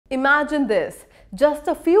Imagine this. Just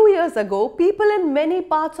a few years ago, people in many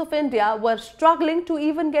parts of India were struggling to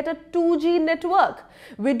even get a 2G network.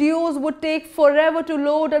 Videos would take forever to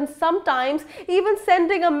load and sometimes even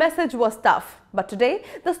sending a message was tough. But today,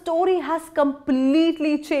 the story has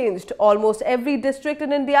completely changed. Almost every district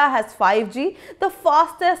in India has 5G, the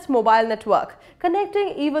fastest mobile network, connecting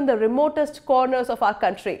even the remotest corners of our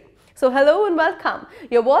country. So hello and welcome.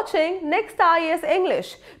 You're watching Next IAS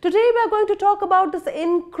English. Today we are going to talk about this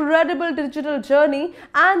incredible digital journey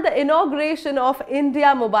and the inauguration of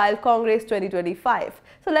India Mobile Congress 2025.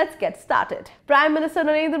 So let's get started. Prime Minister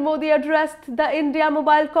Narendra Modi addressed the India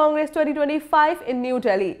Mobile Congress 2025 in New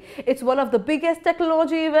Delhi. It's one of the biggest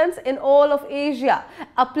technology events in all of Asia,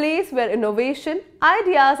 a place where innovation,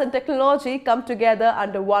 ideas and technology come together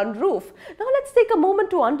under one roof. Now let's take a moment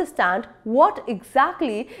to understand what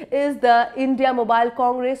exactly is the India Mobile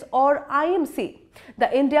Congress or IMC.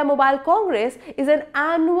 The India Mobile Congress is an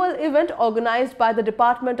annual event organized by the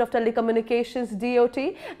Department of Telecommunications (DOT)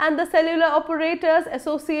 and the Cellular Operators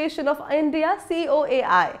Association of India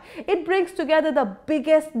 (COAI). It brings together the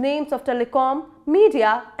biggest names of telecom,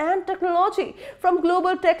 media and technology, from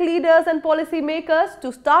global tech leaders and policy makers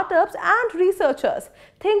to startups and researchers.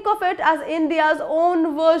 Think of it as India's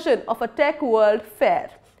own version of a tech world fair,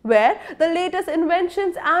 where the latest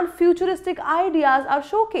inventions and futuristic ideas are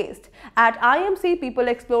showcased. At IMC, people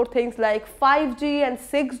explore things like 5G and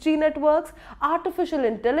 6G networks, artificial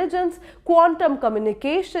intelligence, quantum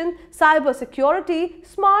communication, cybersecurity,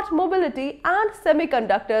 smart mobility and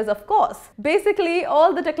semiconductors, of course. Basically,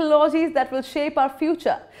 all the technologies that will shape our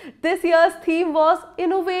future. This year's theme was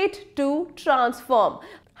Innovate to Transform,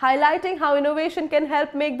 highlighting how innovation can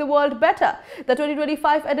help make the world better. The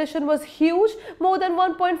 2025 edition was huge, more than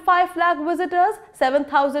 1.5 lakh visitors,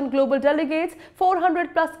 7,000 global delegates,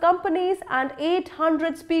 400 plus companies and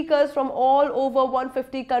 800 speakers from all over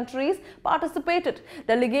 150 countries participated.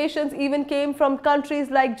 Delegations even came from countries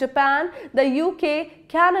like Japan, the UK,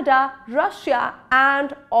 Canada, Russia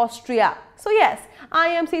and Austria. So yes,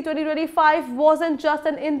 IMC 2025 wasn't just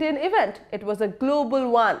an Indian event, it was a global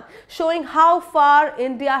one, showing how far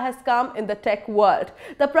India has come in the tech world.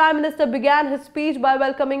 The Prime Minister began his speech by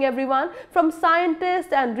welcoming everyone, from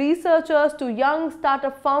scientists and researchers to young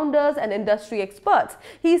startup founders and industry experts.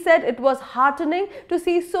 He said it was heartening to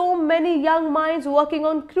see so many young minds working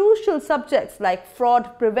on crucial subjects like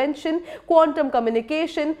fraud prevention, quantum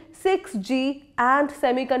communication, 6G and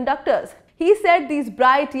semiconductors. He said these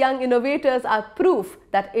bright young innovators are proof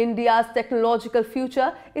that India's technological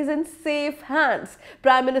future is in safe hands.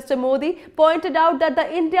 Prime Minister Modi pointed out that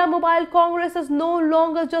the India Mobile Congress is no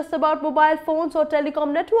longer just about mobile phones or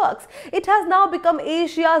telecom networks. It has now become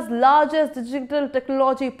Asia's largest digital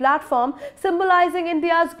technology platform, symbolizing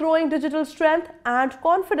India's growing digital strength and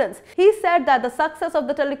confidence. He said that the success of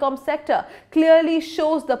the telecom sector clearly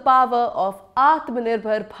shows the power of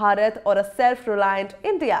Aatmanirbhar Bharat, or a self-reliant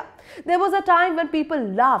India. There was a time when people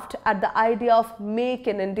laughed at the idea of Make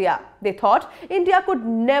in India. They thought India could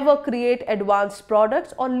never create advanced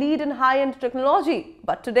products or lead in high-end technology.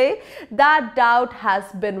 But today, that doubt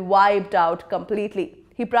has been wiped out completely.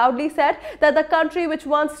 He proudly said that the country which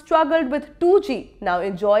once struggled with 2G now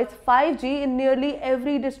enjoys 5G in nearly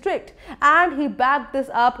every district, and he backed this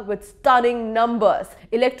up with stunning numbers.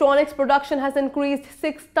 Electronics production has increased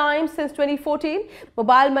 6 times since 2014.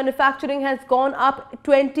 Mobile manufacturing has gone up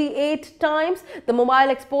 28 times. The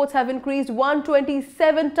mobile exports have increased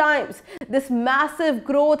 127 times. This massive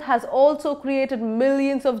growth has also created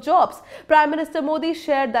millions of jobs. Prime Minister Modi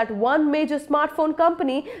shared that one major smartphone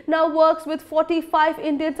company now works with 45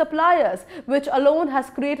 Indian suppliers, which alone has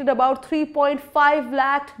created about 3.5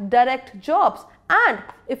 lakh direct jobs. And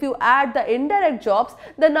if you add the indirect jobs,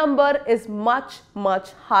 the number is much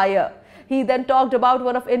higher. He then talked about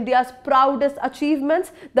one of India's proudest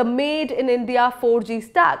achievements, the Made in India 4G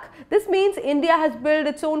stack. This means India has built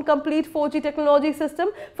its own complete 4G technology system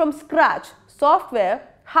from scratch: software,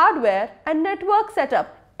 hardware and network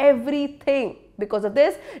setup, everything. Because of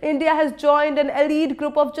this, India has joined an elite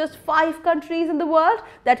group of just 5 countries in the world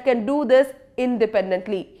that can do this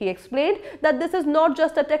independently. He explained that this is not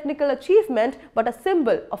just a technical achievement but a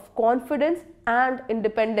symbol of confidence and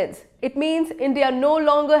independence. It means India no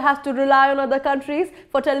longer has to rely on other countries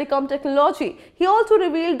for telecom technology. He also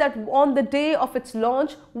revealed that on the day of its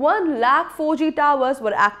launch, 1 lakh 4G towers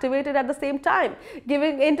were activated at the same time,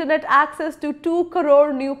 giving internet access to 2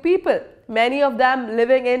 crore new people. many of them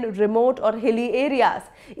living in remote or hilly areas.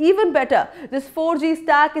 Even better, this 4G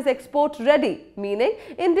stack is export ready, meaning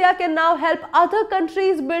India can now help other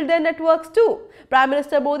countries build their networks too. Prime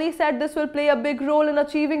Minister Modi said this will play a big role in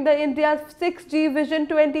achieving the India's 6G Vision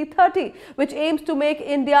 2030, which aims to make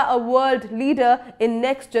India a world leader in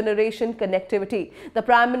next generation connectivity. The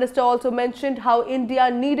Prime Minister also mentioned how India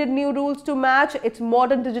needed new rules to match its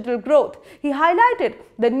modern digital growth. He highlighted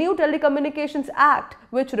the new Telecommunications Act,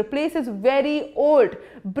 which replaces very old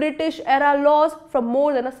British-era laws from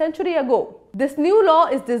more than a century ago. This new law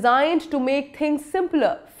is designed to make things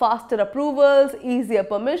simpler, faster approvals, easier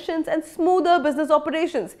permissions, and smoother business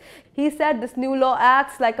operations. He said this new law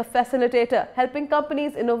acts like a facilitator, helping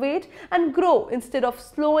companies innovate and grow instead of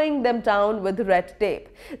slowing them down with red tape.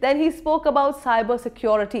 Then he spoke about cyber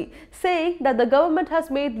security, saying that the government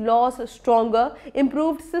has made laws stronger,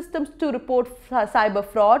 improved systems to report cyber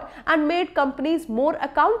fraud, and made companies more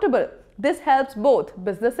accountable. This helps both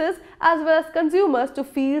businesses as well as consumers to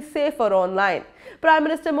feel safer online. Prime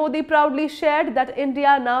Minister Modi proudly shared that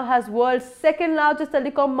India now has world's second largest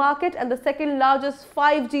telecom market and the second largest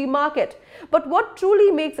 5G market. But what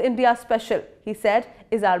truly makes India special, he said,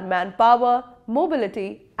 is our manpower,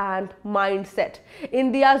 mobility and mindset.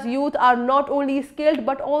 India's youth are not only skilled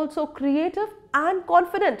but also creative and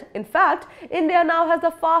confident. In fact, India now has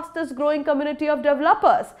the fastest growing community of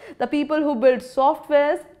developers, the people who build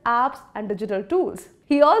softwares, apps and digital tools.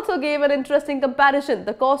 He also gave an interesting comparison.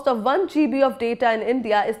 The cost of 1 GB of data in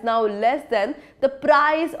India is now less than the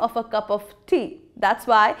price of a cup of tea. That's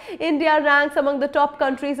why India ranks among the top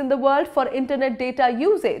countries in the world for internet data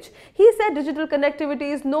usage. He said digital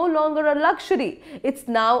connectivity is no longer a luxury. It's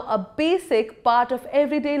now a basic part of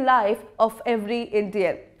everyday life of every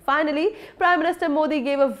Indian. Finally, Prime Minister Modi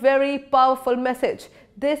gave a very powerful message.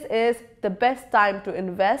 This is the best time to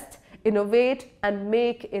invest, innovate and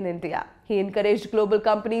make in India. He encouraged global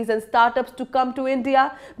companies and startups to come to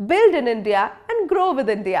India, build in India and grow with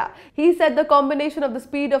India. He said the combination of the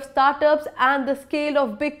speed of startups and the scale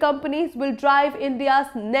of big companies will drive India's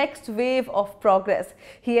next wave of progress.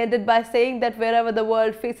 He ended by saying that wherever the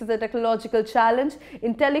world faces a technological challenge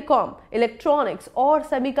in telecom, electronics or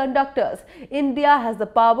semiconductors, India has the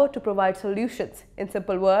power to provide solutions. In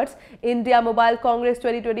simple words, India Mobile Congress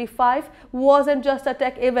 2025 wasn't just a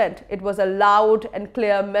tech event. It was a loud and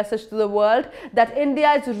clear message to the world that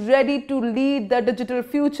India is ready to lead the digital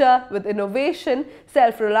future with innovation,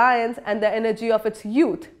 self-reliance and the energy of its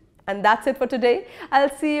youth. And that's it for today.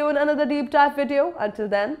 I'll see you in another deep dive video. Until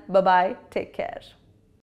then, bye-bye. Take care.